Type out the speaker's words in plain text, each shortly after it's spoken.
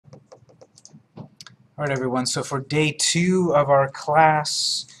All right, everyone, so for day 2 of our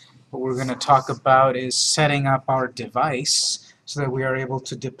class, what we're going to talk about is setting up our device so that we are able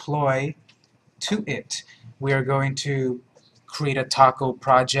to deploy to it. We are going to create a taco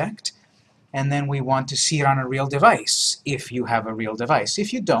project, and then we want to see it on a real device, if you have a real device.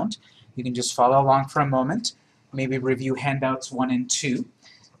 If you don't, you can just follow along for a moment, maybe review handouts 1 and 2,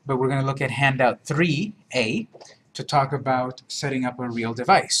 but we're going to look at handout 3A, to talk about setting up a real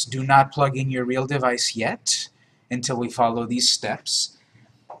device. Do not plug in your real device yet until we follow these steps.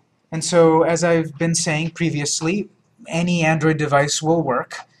 And so, as I've been saying previously, any Android device will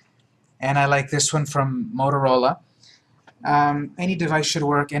work, and I like this one from Motorola. Any device should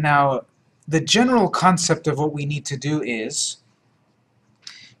work, and now the general concept of what we need to do is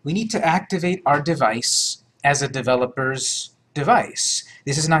we need to activate our device as a developer's device.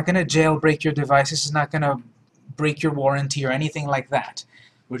 This is not going to jailbreak your device. This is not going to break your warranty or anything like that.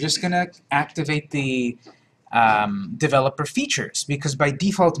 We're just going to activate the developer features, because by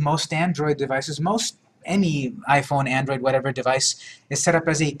default most Android devices, any iPhone, Android, whatever device is set up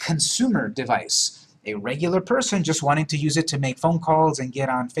as a consumer device. A regular person just wanting to use it to make phone calls and get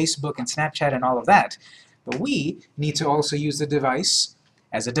on Facebook and Snapchat and all of that. But we need to also use the device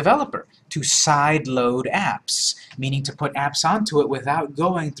as a developer to side load apps, meaning to put apps onto it without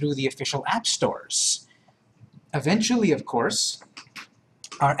going through the official app stores. Eventually, of course,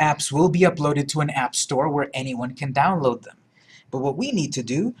 our apps will be uploaded to an app store where anyone can download them. But what we need to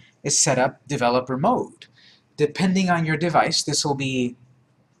do is set up developer mode. Depending on your device, this will be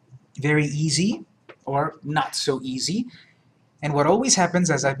very easy or not so easy. And what always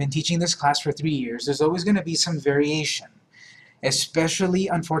happens, as I've been teaching this class for 3 years, there's always going to be some variation. Especially,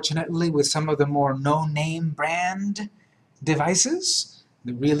 unfortunately, with some of the more no-name brand devices.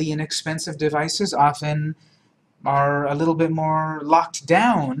 The really inexpensive devices often are a little bit more locked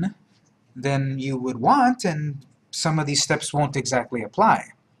down than you would want, and some of these steps won't exactly apply.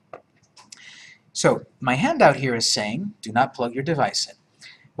 So my handout here is saying, do not plug your device in.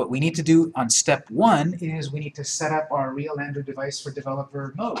 What we need to do on step 1 is we need to set up our real Android device for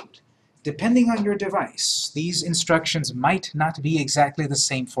developer mode. Depending on your device, these instructions might not be exactly the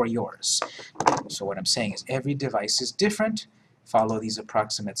same for yours. So what I'm saying is every device is different. Follow these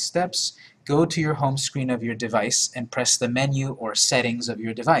approximate steps. Go to your home screen of your device and press the menu or settings of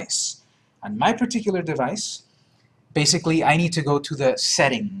your device. On my particular device, basically I need to go to the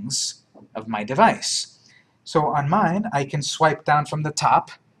settings of my device. So on mine, I can swipe down from the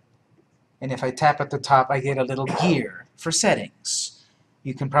top, and if I tap at the top, I get a little gear for settings.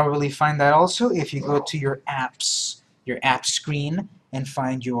 You can probably find that also if you go to your apps, your app screen, and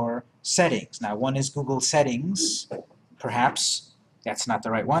find your settings. Now, one is Google Settings. Perhaps that's not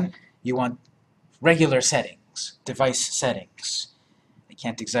the right one. You want regular settings, device settings. I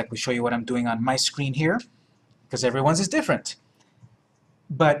can't exactly show you what I'm doing on my screen here, because everyone's is different.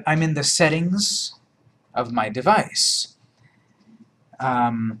 But I'm in the settings of my device.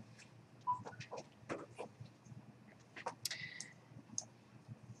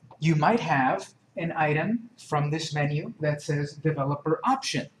 You might have an item from this menu that says Developer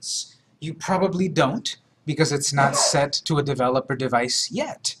Options. You probably don't, because it's not set to a developer device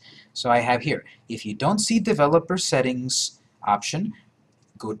yet. So I have here, if you don't see Developer Settings option,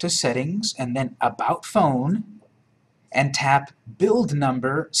 go to Settings and then About Phone and tap Build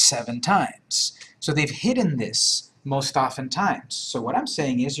Number 7 times. So they've hidden this most often times. So what I'm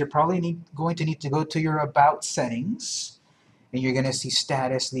saying is you're probably going to need to go to your About Settings, and you're going to see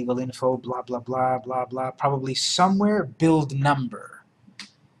Status, Legal Info, blah, blah, blah, blah, blah, probably somewhere Build Number.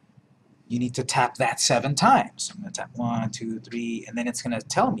 You need to tap that 7 times. I'm going to tap 1, 2, 3, and then it's going to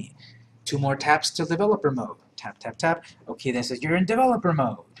tell me 2 more taps to developer mode. Tap, tap, tap. Okay, then it says you're in developer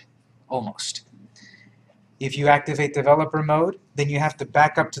mode. Almost. If you activate developer mode, then you have to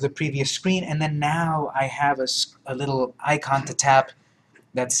back up to the previous screen, and then now I have a little icon to tap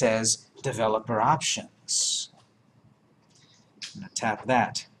that says developer options. I'm going to tap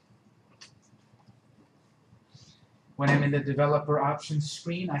that. When I'm in the developer options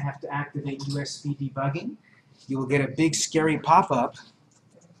screen, I have to activate USB debugging. You will get a big scary pop-up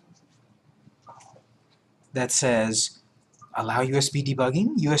that says, allow USB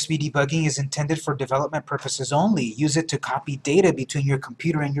debugging. USB debugging is intended for development purposes only. Use it to copy data between your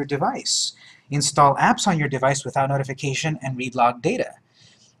computer and your device. Install apps on your device without notification and read log data.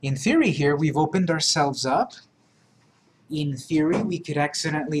 In theory here, we've opened ourselves up. In theory, we could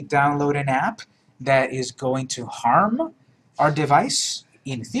accidentally download an app that is going to harm our device.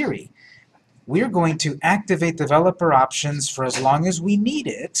 In theory, we're going to activate developer options for as long as we need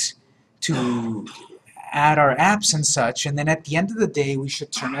it to add our apps and such, and then at the end of the day we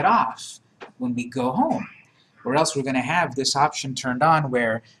should turn it off when we go home. Or else we're going to have this option turned on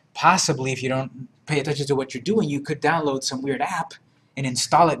where possibly if you don't pay attention to what you're doing, you could download some weird app and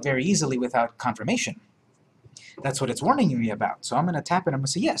install it very easily without confirmation. That's what it's warning me about. So I'm going to tap it. I'm going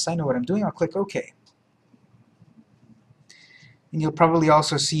to say, yes, I know what I'm doing. I'll click OK. And you'll probably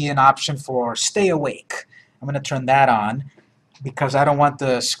also see an option for stay awake. I'm going to turn that on because I don't want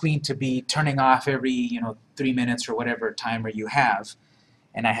the screen to be turning off every 3 minutes or whatever timer you have,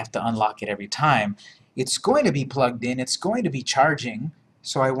 and I have to unlock it every time. It's going to be plugged in. It's going to be charging,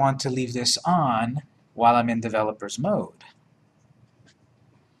 so I want to leave this on while I'm in developer's mode.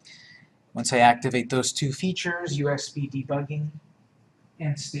 Once I activate those two features, USB debugging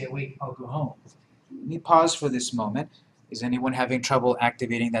and stay awake, I'll go home. Let me pause for this moment. Is anyone having trouble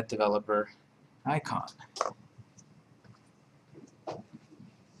activating that developer icon?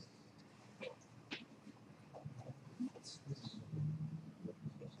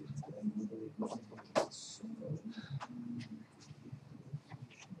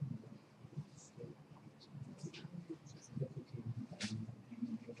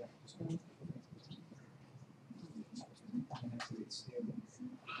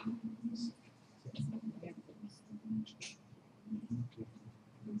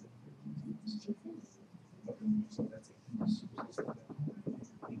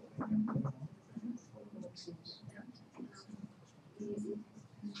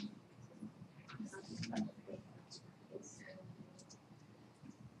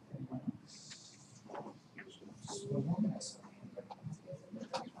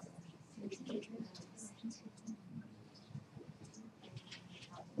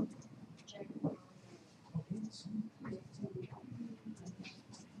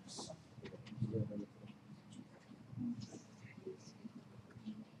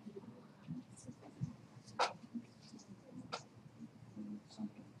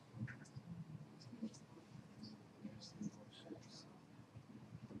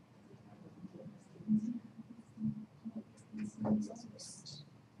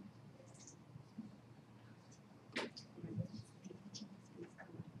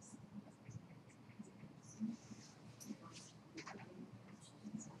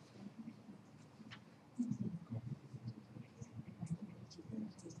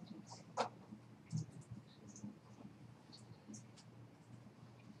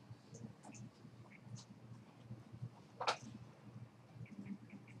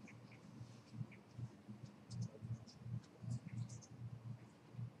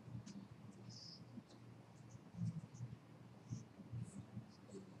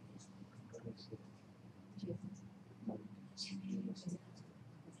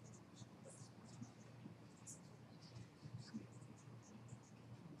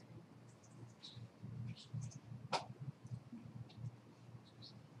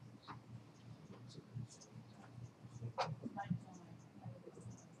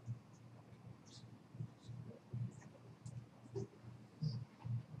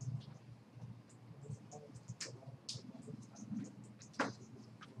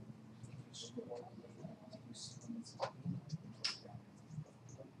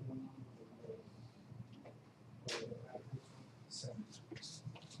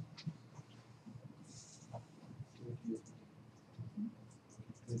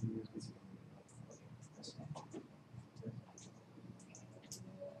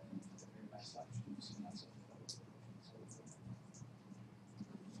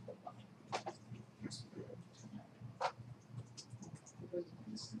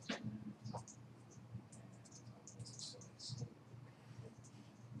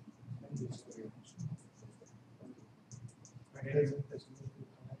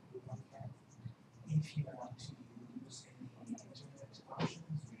 If you want to use any internet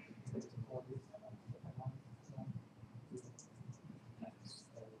options,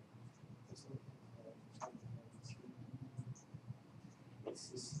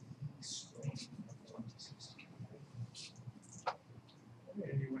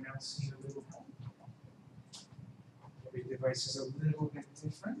 anyone else need a little help? Every device is a little bit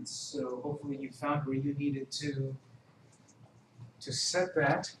different, so hopefully you found where you needed to set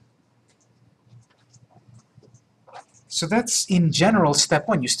that. So that's in general step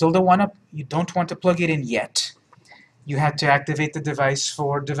one. You don't want to plug it in yet. You have to activate the device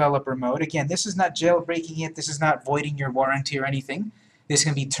for developer mode. Again, this is not jailbreaking it. This is not voiding your warranty or anything. This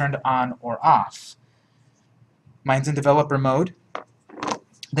can be turned on or off. Mine's in developer mode.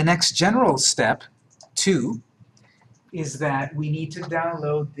 The next general step, 2, is that we need to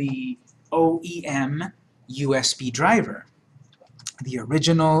download the OEM USB driver, the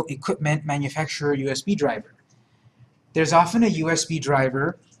original equipment manufacturer USB driver. There's often a USB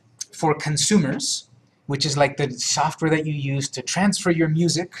driver for consumers, which is like the software that you use to transfer your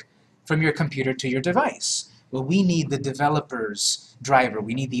music from your computer to your device. Well, we need the developer's driver.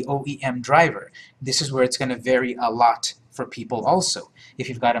 We need the OEM driver. This is where it's going to vary a lot for people also. If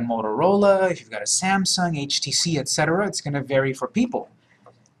you've got a Motorola, if you've got a Samsung, HTC, etc., it's going to vary for people.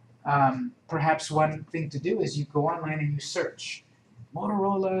 Perhaps one thing to do is you go online and you search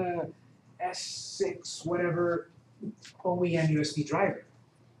Motorola S6 whatever OEM USB driver.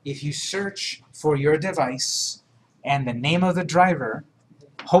 If you search for your device and the name of the driver,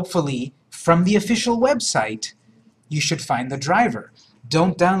 hopefully from the official website, you should find the driver.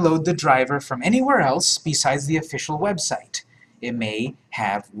 Don't download the driver from anywhere else besides the official website. It may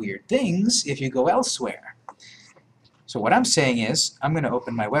have weird things if you go elsewhere. So what I'm saying is, I'm going to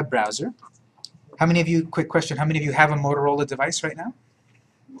open my web browser. How many of you, quick question, how many of you have a Motorola device right now?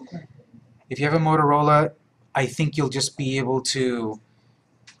 If you have a Motorola, I think you'll just be able to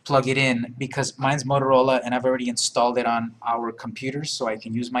plug it in, because mine's Motorola and I've already installed it on our computers, so I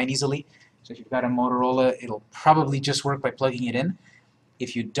can use mine easily. So if you've got a Motorola, it'll probably just work by plugging it in.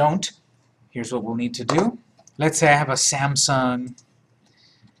 If you don't, here's what we'll need to do. Let's say I have a Samsung.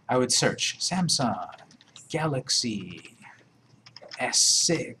 I would search Samsung Galaxy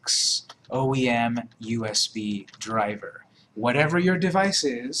S6 OEM USB driver. Whatever your device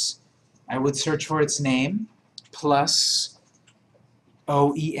is, I would search for its name plus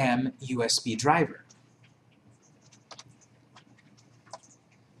OEM USB driver.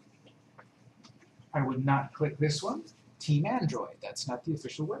 I would not click this one. Team Android. That's not the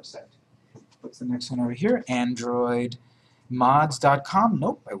official website. What's the next one over here? AndroidMods.com.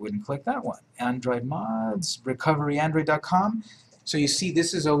 Nope, I wouldn't click that one. Android Mods, RecoveryAndroid.com. So you see,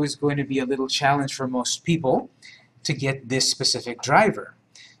 this is always going to be a little challenge for most people to get this specific driver.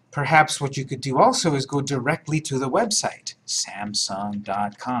 Perhaps what you could do also is go directly to the website,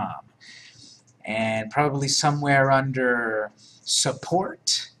 Samsung.com. And probably somewhere under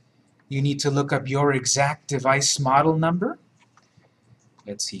support, you need to look up your exact device model number.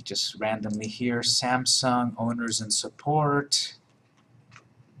 Let's see, just randomly here, Samsung owners and support.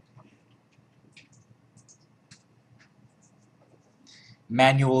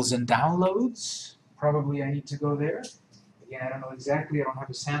 Manuals and downloads, probably I need to go there. Again, I don't know exactly, I don't have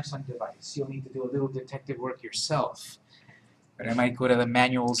a Samsung device. You'll need to do a little detective work yourself. But I might go to the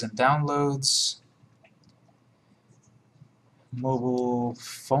manuals and downloads. Mobile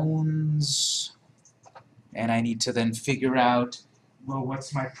phones. And I need to then figure out, well,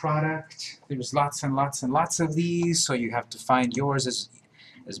 what's my product? There's lots and lots and lots of these, so you have to find yours as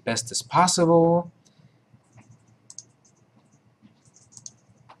best as possible.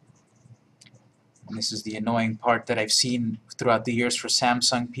 And this is the annoying part that I've seen throughout the years for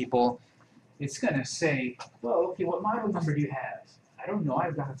Samsung people. It's going to say, well, okay, what model number do you have? I don't know,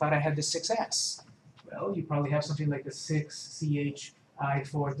 I thought I had the 6S. Well, you probably have something like the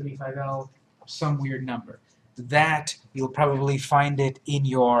 6CHI435L, some weird number. That, you'll probably find it in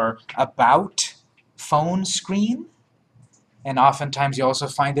your About phone screen, and oftentimes you also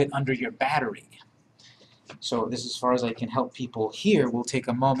find it under your battery. So this is as far as I can help people here. We'll take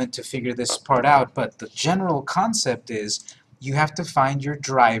a moment to figure this part out, but the general concept is you have to find your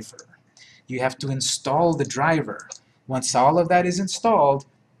driver. You have to install the driver. Once all of that is installed,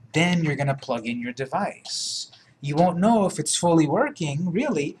 then you're going to plug in your device. You won't know if it's fully working,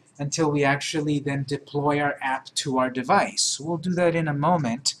 really, until we actually then deploy our app to our device. We'll do that in a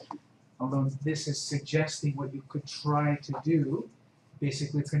moment, although this is suggesting what you could try to do.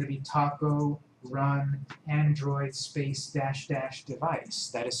 Basically, it's going to be taco run Android space dash dash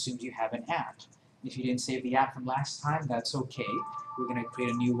device. That assumes you have an app. If you didn't save the app from last time, that's okay. We're going to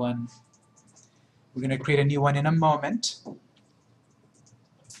create a new one. We're going to create a new one in a moment.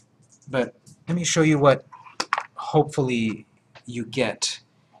 But let me show you what hopefully you get.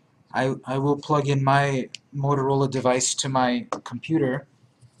 I will plug in my Motorola device to my computer,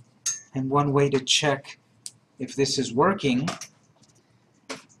 and one way to check if this is working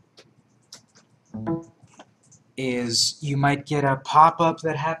is you might get a pop-up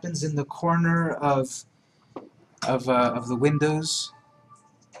that happens in the corner of the windows.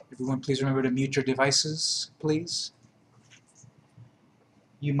 Everyone, please remember to mute your devices, please.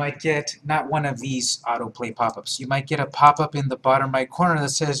 You might get not one of these autoplay pop-ups. You might get a pop-up in the bottom right corner that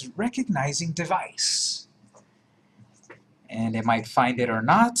says recognizing device. And it might find it or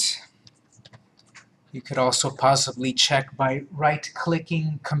not. You could also possibly check by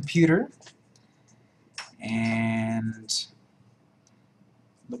right-clicking computer and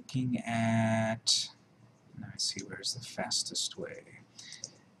looking at, let's see, where's the fastest way?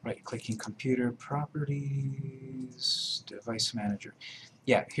 Right-clicking computer, properties, device manager.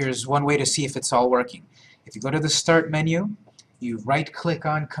 Yeah, here's one way to see if it's all working. If you go to the Start menu, you right-click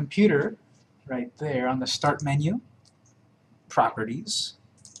on Computer, right there on the Start menu, Properties,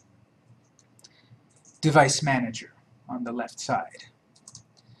 Device Manager on the left side.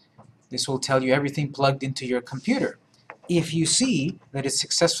 This will tell you everything plugged into your computer. If you see that it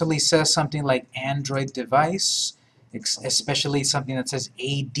successfully says something like Android device, especially something that says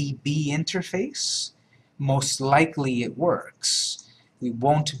ADB interface, most likely it works. We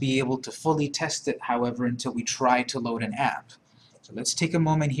won't be able to fully test it, however, until we try to load an app. So let's take a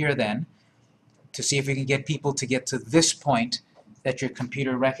moment here then to see if we can get people to get to this point that your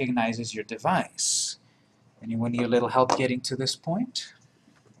computer recognizes your device. Anyone need a little help getting to this point?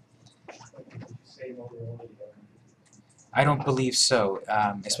 I don't believe so,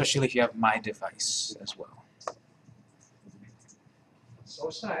 especially if you have my device as well. So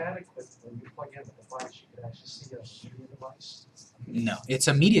it's not adequate when you plug in the device, you can actually see a media device? No, it's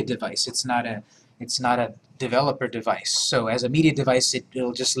a media device. It's not a developer device. So as a media device,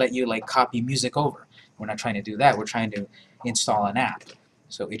 it'll just let you like copy music over. We're not trying to do that. We're trying to install an app.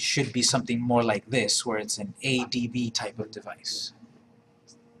 So it should be something more like this, where it's an ADB type of device.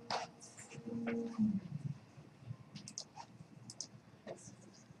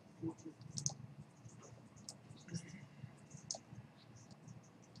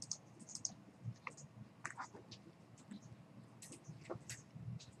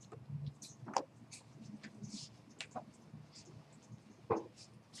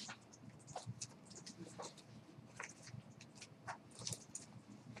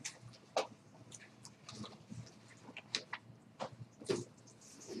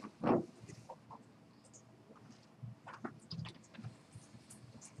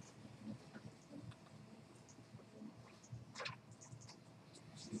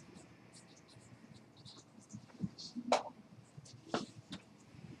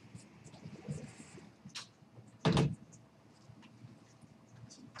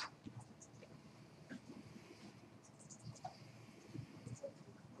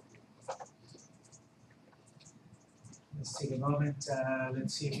 Let's take a moment.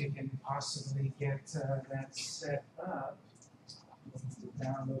 Let's see if we can possibly get that set up. To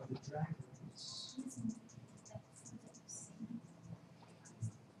download the drivers.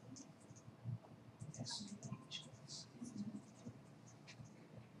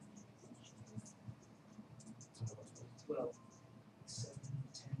 Well,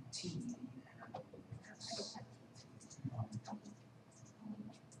 710T.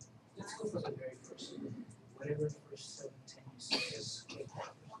 Let's go for the very first one. Whatever the first 710 you see is.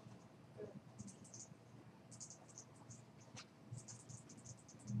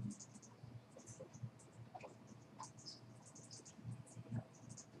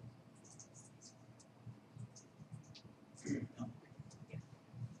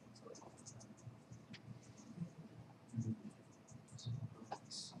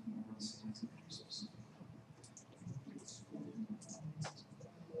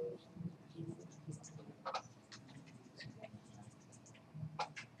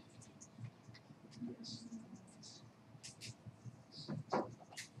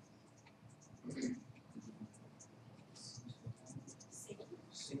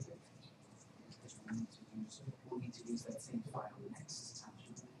 We'll need to use that same file next time.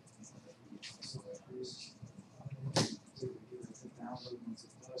 So download once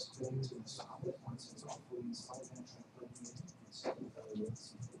it does go to install it. Once it's all fully installed, then try plugging it in.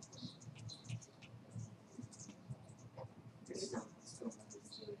 It's still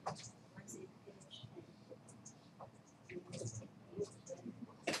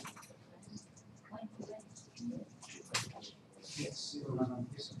yes, it'll run on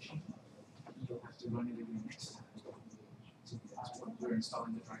this machine. You'll have to run it again next time. We're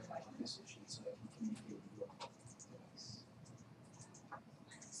installing the driver on this machine so that we can communicate with your device.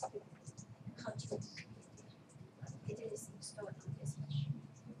 It is installed on this machine.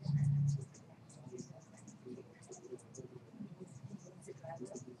 The driver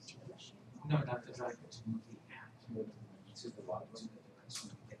to the machine. No, not the driver, to move the app to the device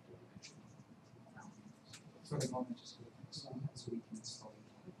when we get to it. For the moment, just go to install that so we can install it.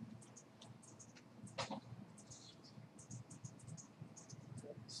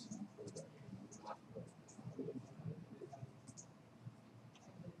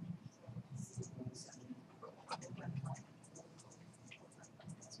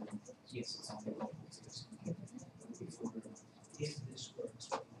 Yes, it's on the local system. Before, if this works,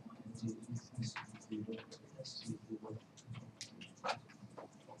 what we want to do is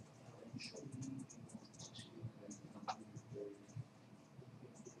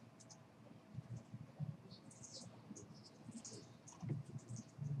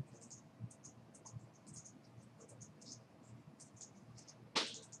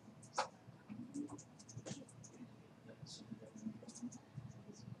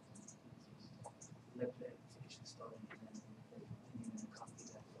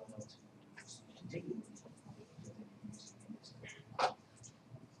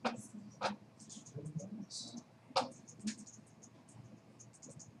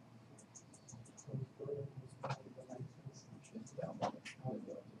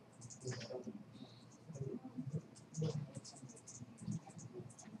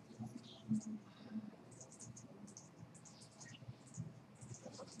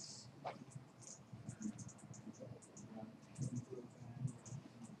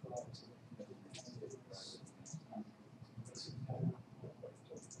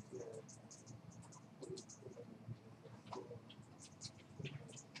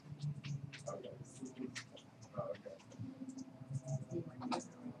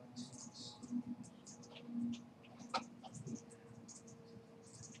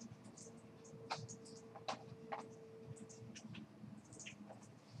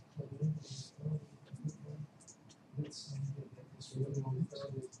only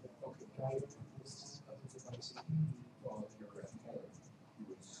third is the guidance of the devices. Well, you're at home. He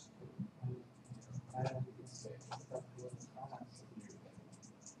was I don't think it's that was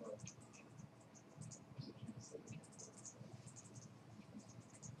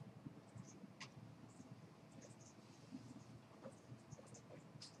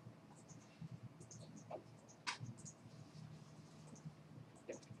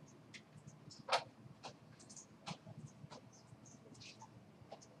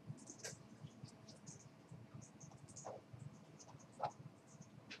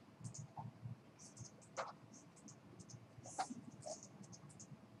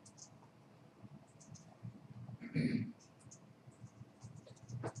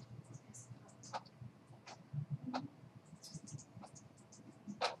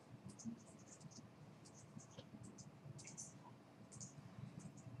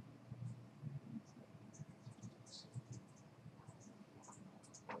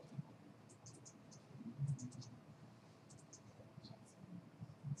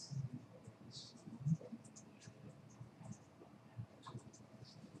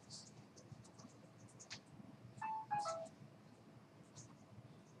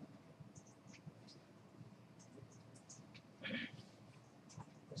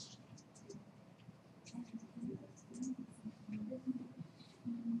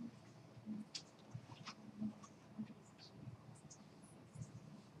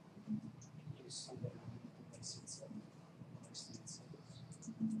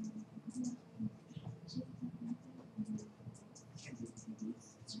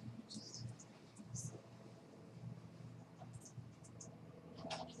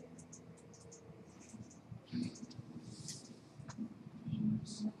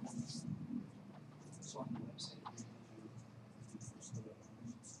class. So on the website,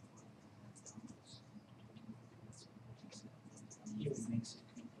 he makes it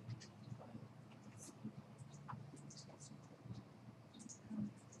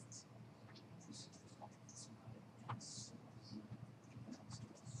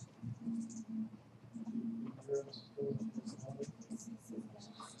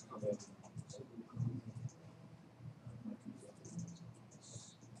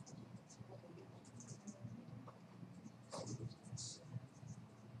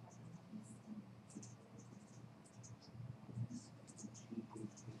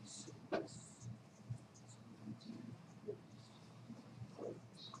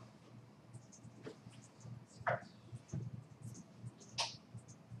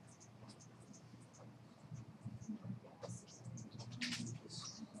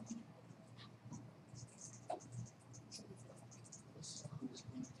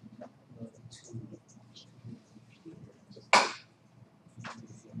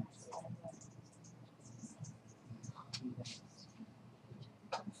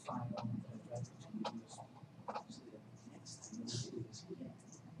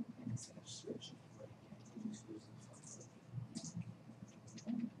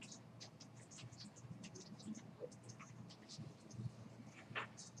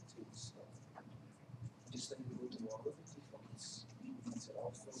just let me go to all of the defaults. Once it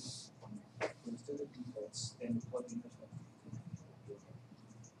all fills, goes to the defaults, then plug in the phone.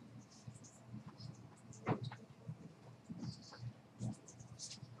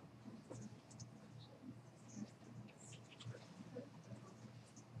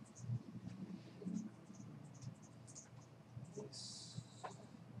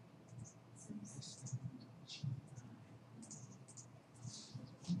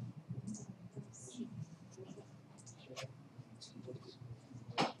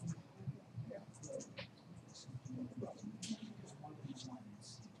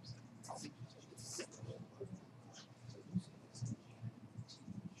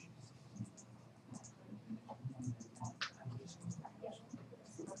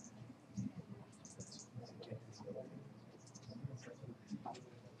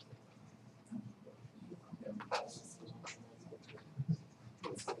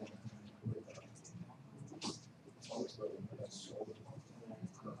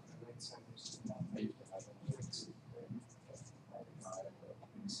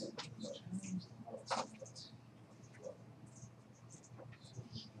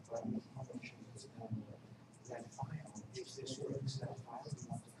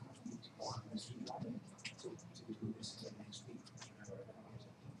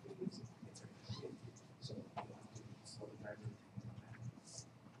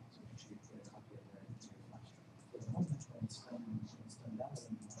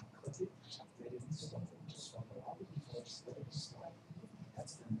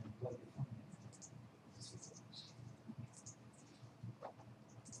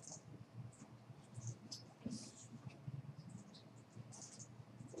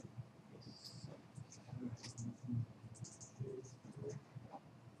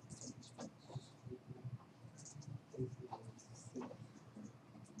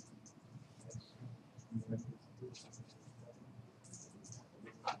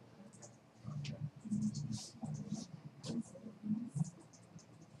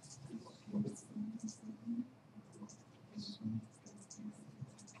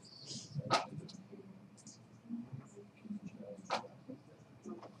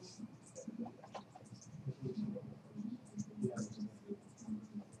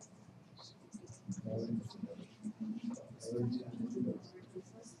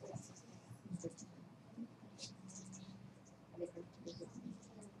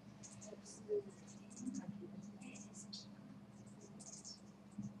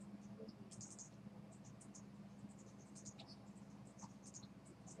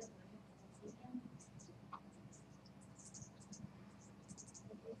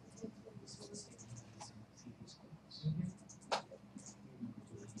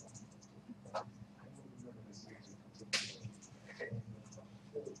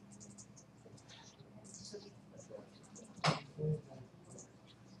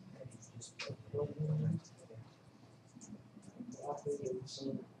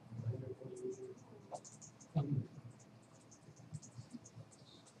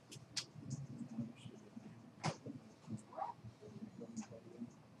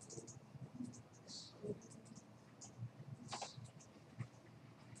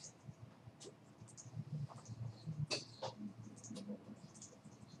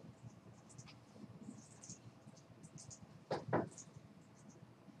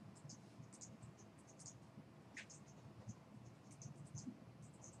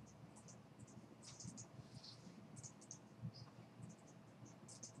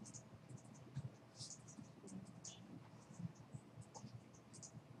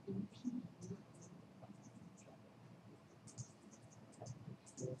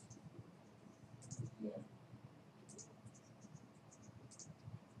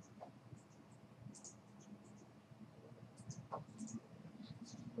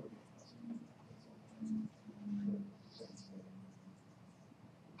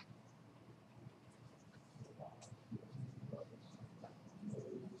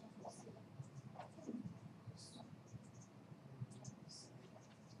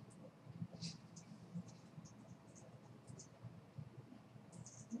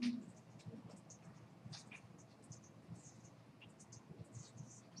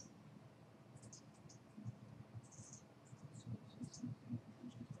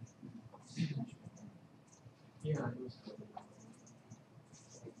 Yeah, it was.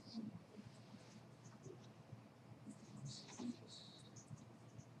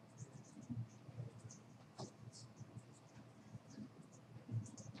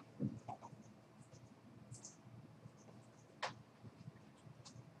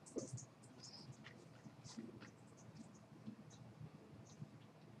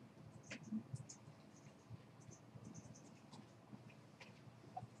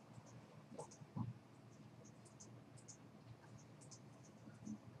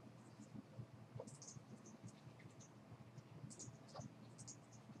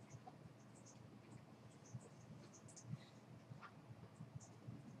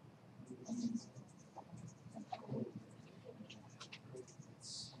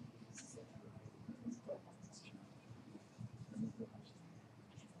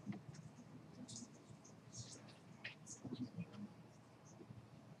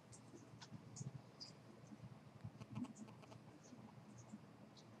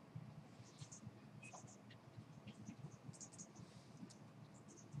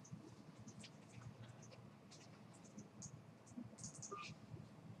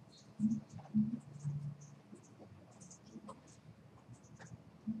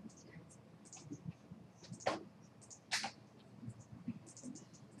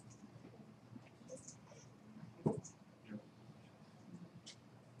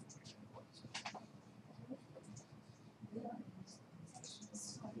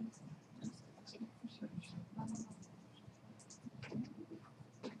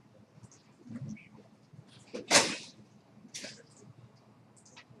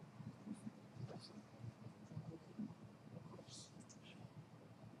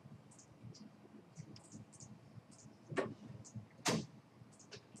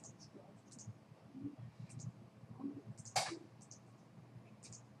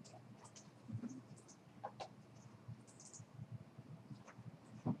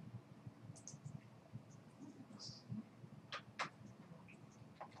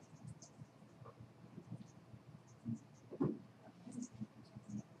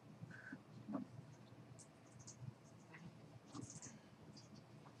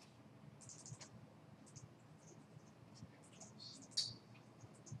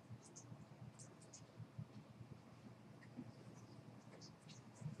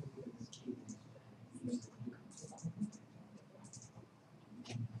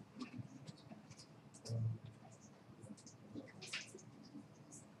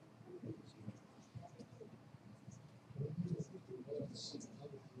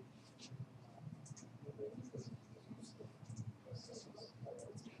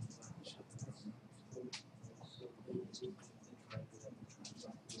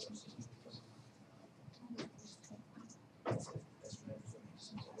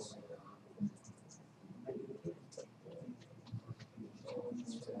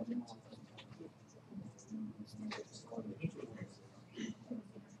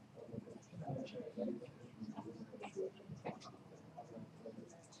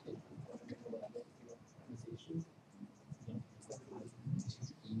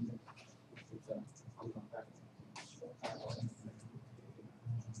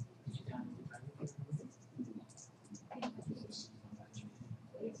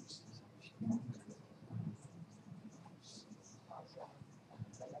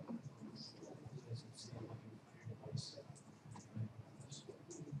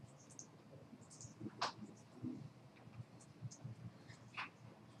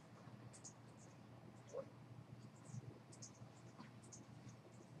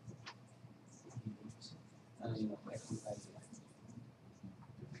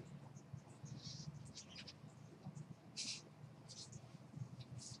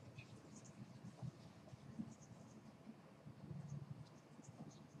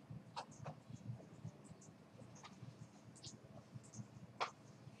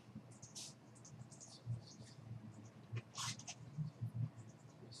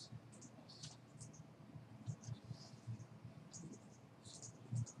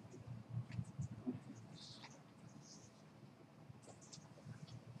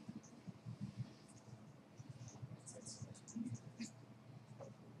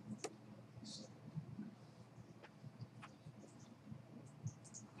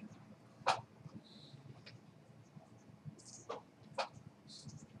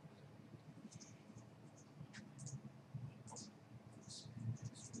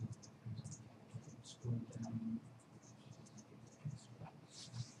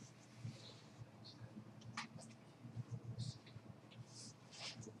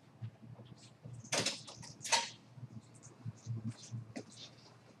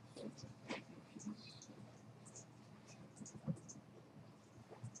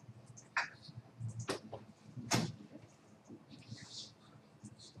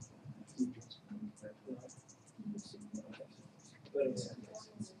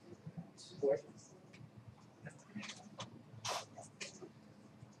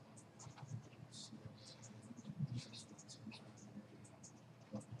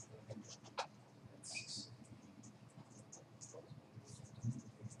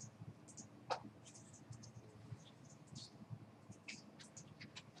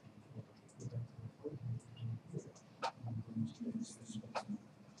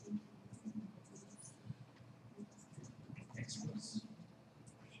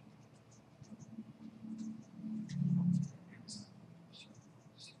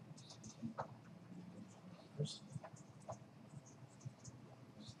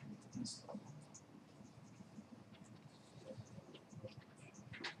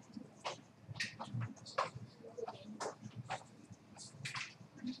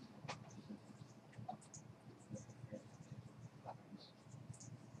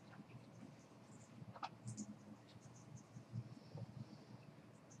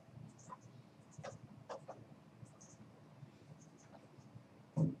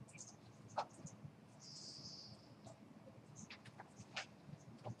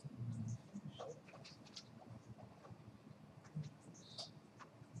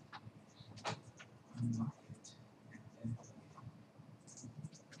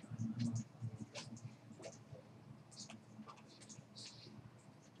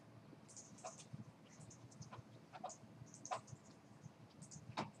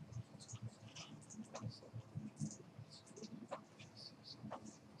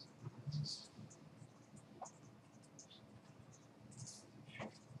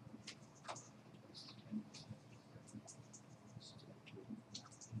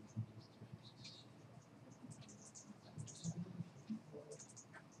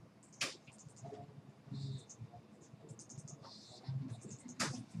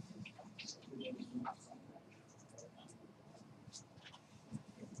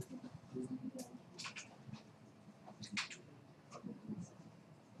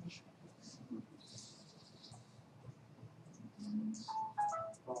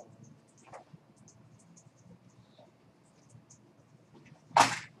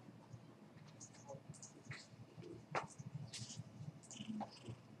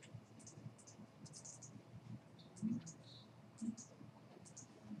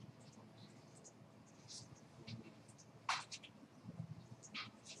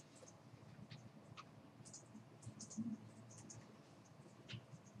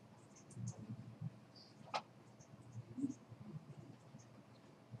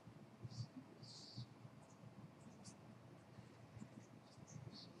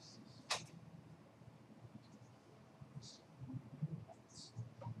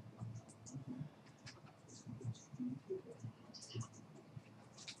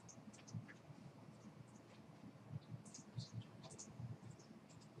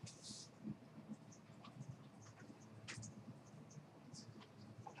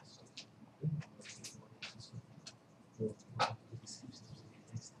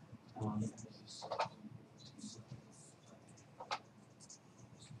 Oh.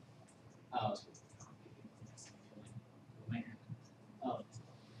 Oh.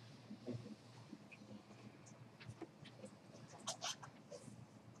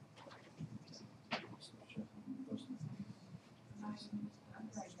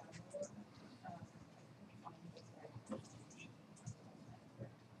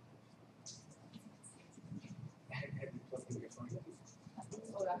 Have you plugged in your phone yet?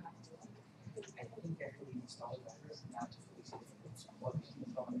 I think after we install that, not to fully see if it's plugged in the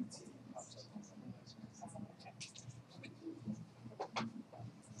phone and see if it pops up on something else.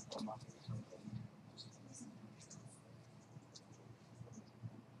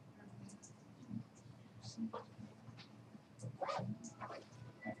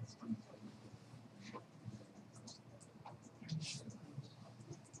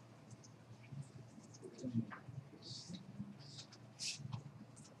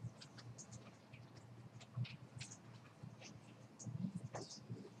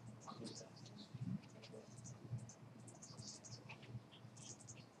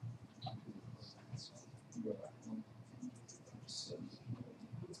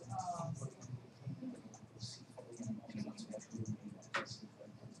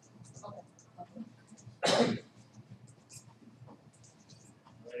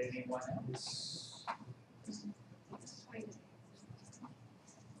 Anyone else?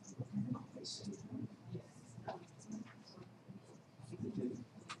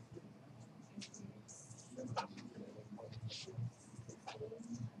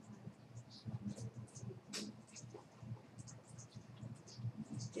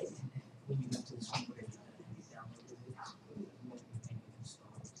 When you got to this one, where you downloaded it, and you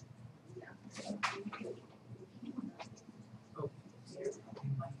installed it. Oh, there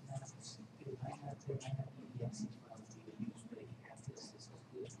might not be the exe file for you to use, but if you have this is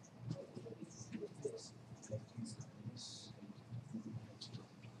good. This.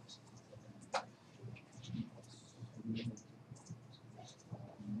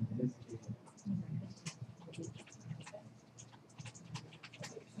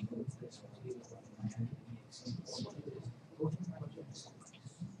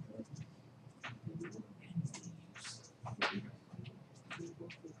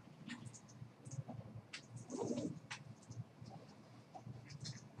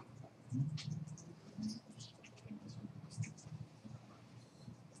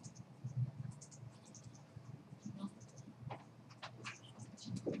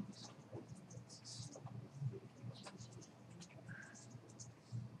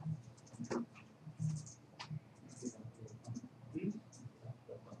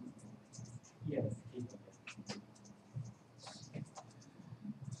 Yeah.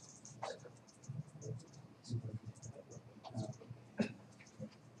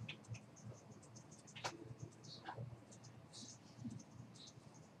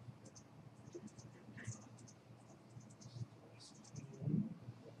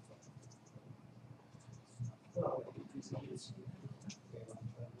 Well,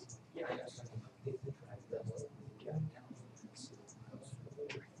 yeah, I guess they tried that. Yeah.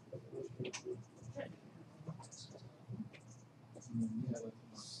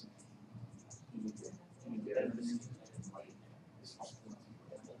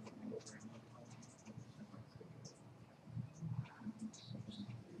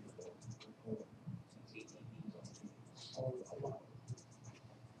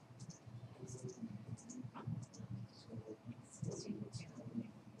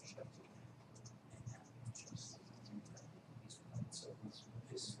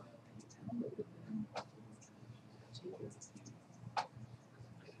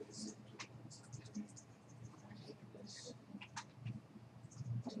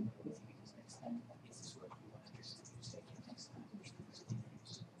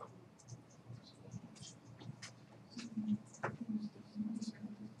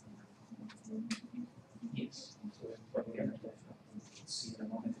 Yes. See the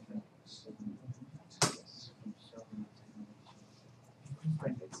moment.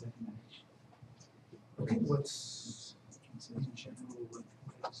 Okay, what's in general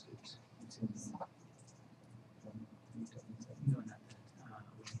what is it? It's in no, not that.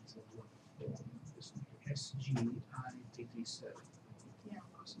 SGI-37.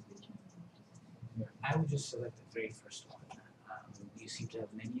 I would just select the very first one. You seem to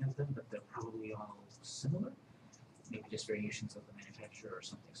have many of them, but they're probably all similar. Maybe just variations of the manufacturer or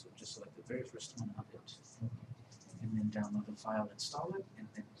something. So just select the very first one of it, and then download the file, install it, and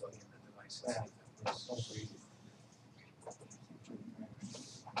then plug in the device.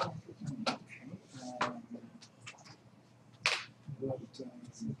 You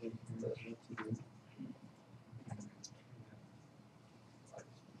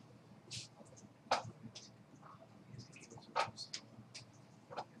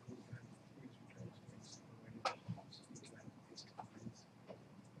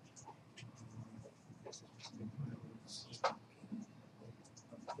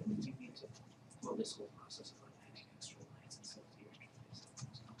need to, well, this whole process of like adding extra lines and stuff to your interface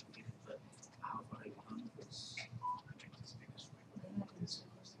is complicated, but how far have you gone with this?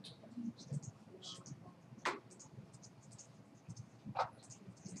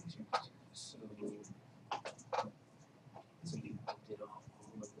 So, so you did all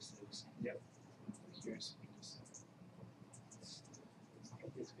of this that was Yep. Here's we just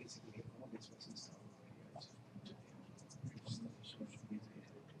it's basically all this was installed already.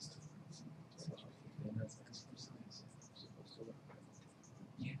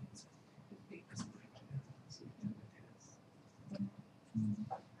 yeah, it's big. So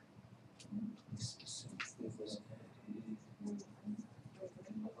it was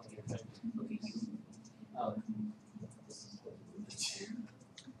okay, you oh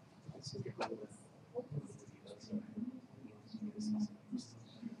Okay.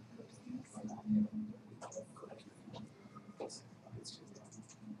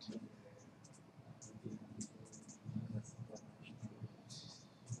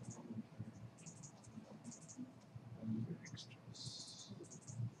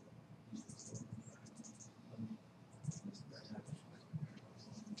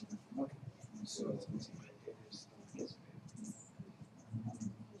 So it's basically it is yes.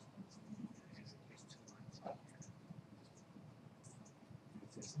 It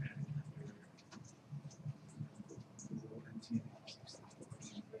says added under warranty.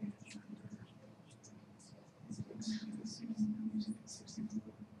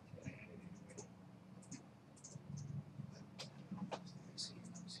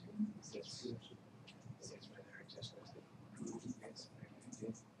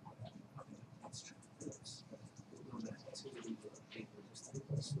 that's true. Let's go back to the paper just to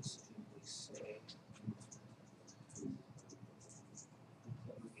specifically say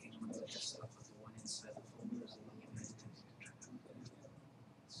we're going to set up with the one inside the folder is the one you guys did.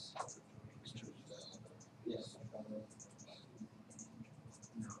 Yes.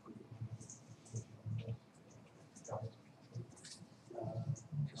 No.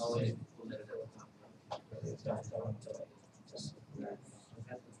 Oh, wait, we'll let it at the top. Just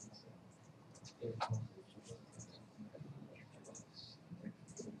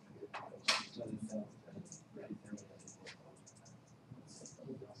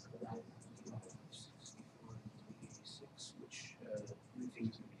which Everything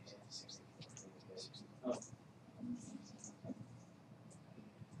is going to be 64.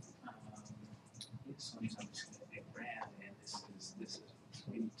 sometimes I'm just going to pick brand, and this is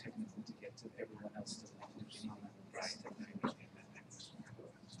really technical to get to everyone else to like do anything right.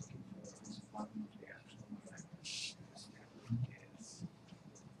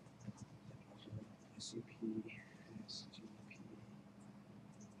 SCP, SGP.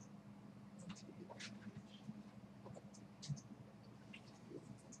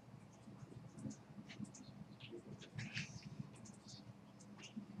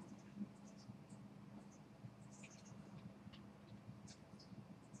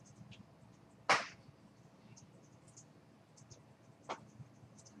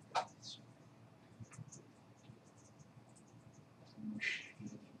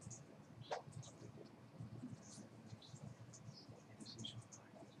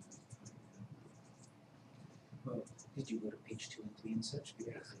 Well, did you go to page 2 and 3 and such?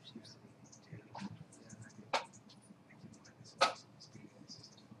 Because there's usually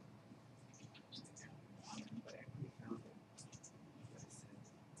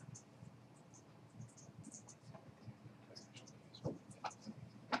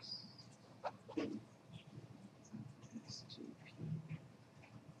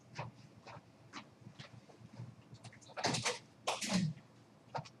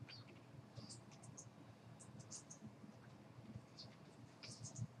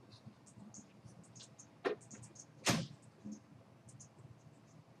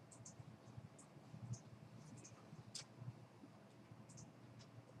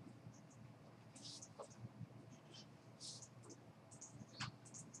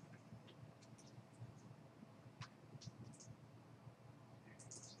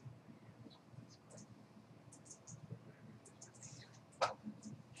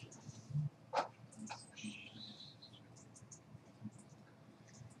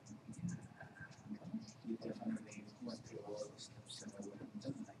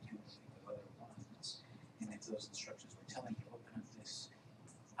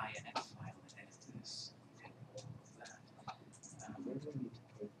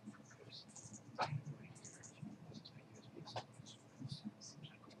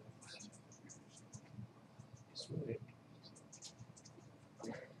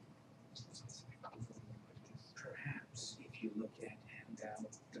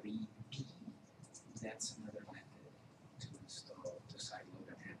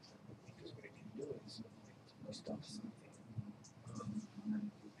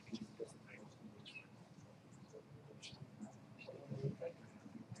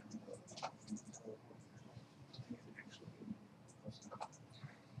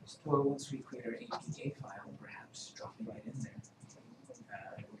Well, once we create our APK file, perhaps dropping it in there.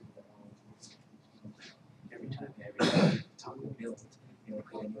 Every time we build, you know,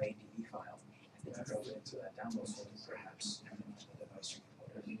 create a new ADB file, and then throw it into that download folder, perhaps, and then the device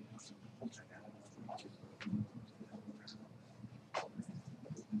recorder.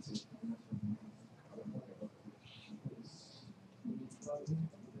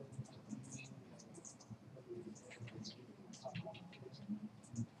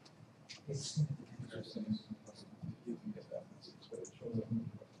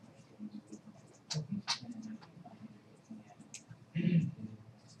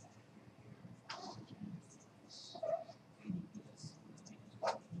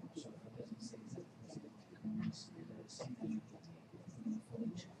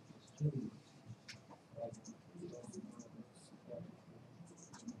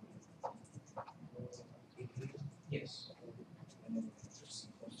 Yes.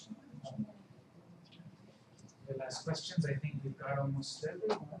 The last questions, I think we've got almost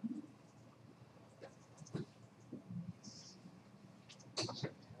everyone.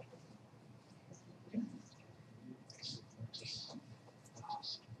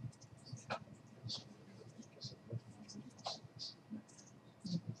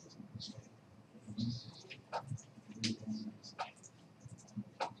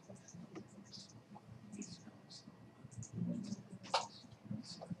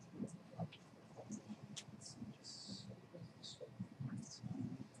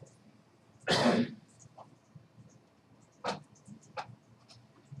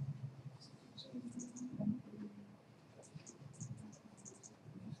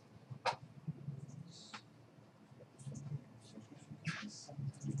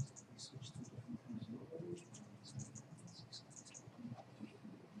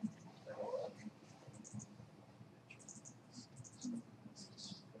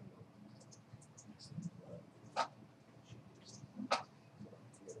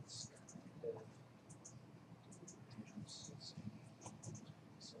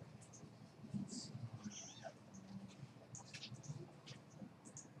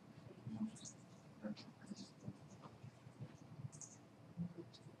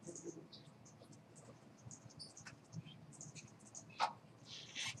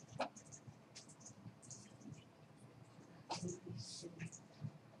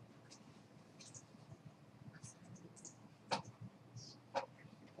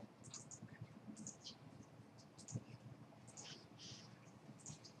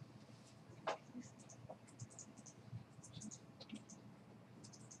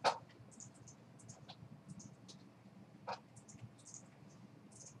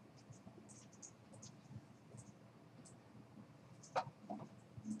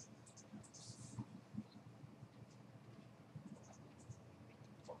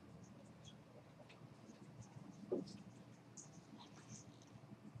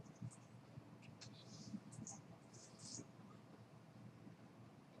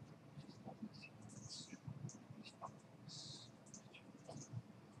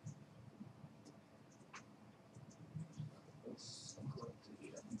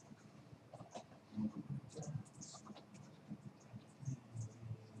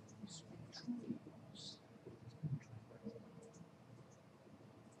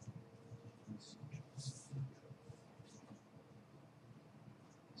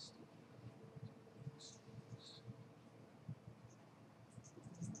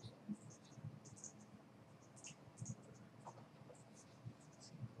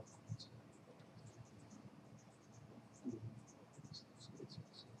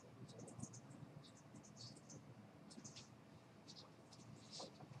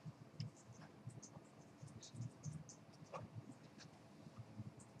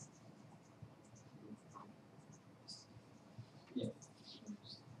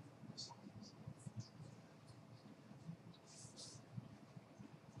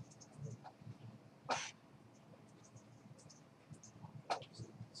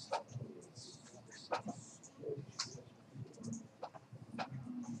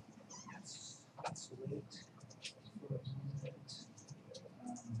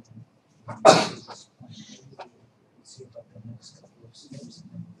 See about the next couple of steps,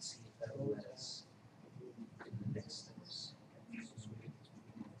 and then we'll see if that will let us do the next steps.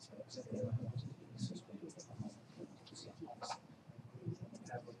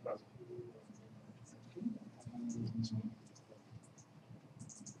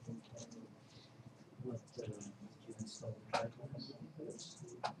 What you install the drivers?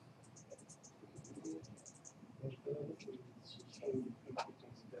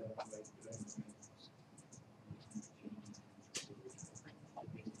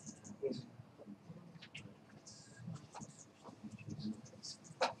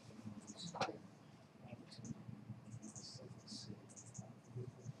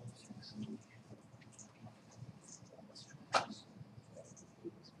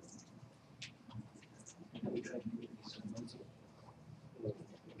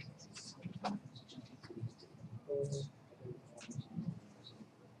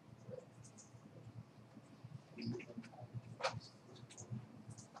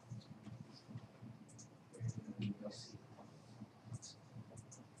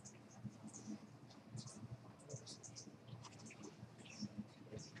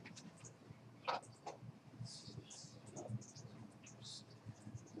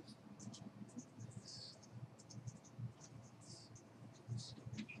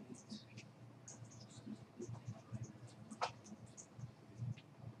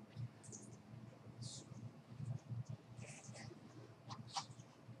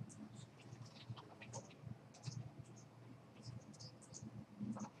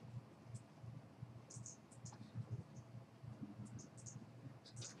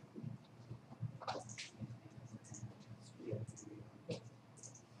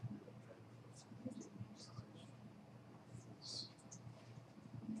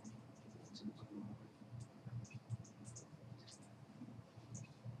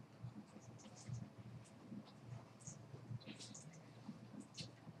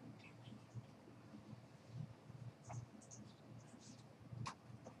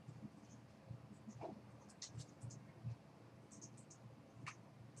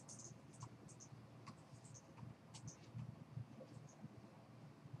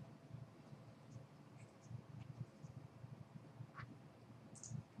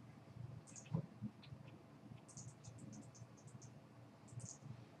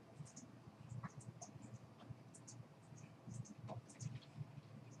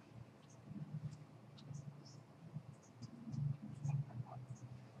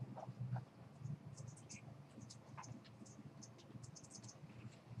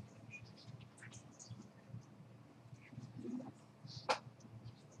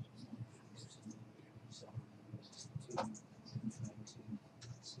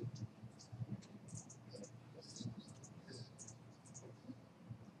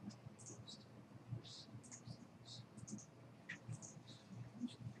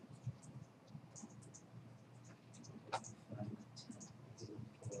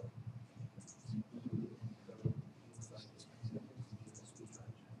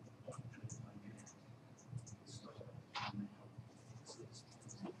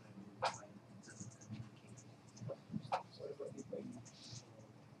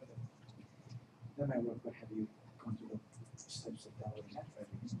 Then I work, but have you gone through the steps of downloading that driver?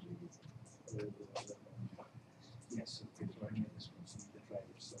 Yes, so deploying it is going to be the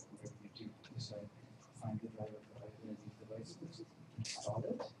driver. So whatever you do, decide, find the driver for either of these devices, install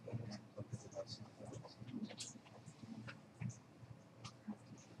it, and then put the device in the device.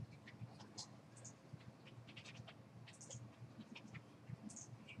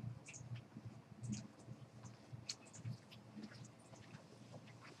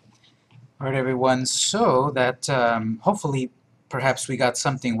 All right, everyone. So that hopefully, perhaps we got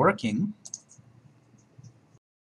something working.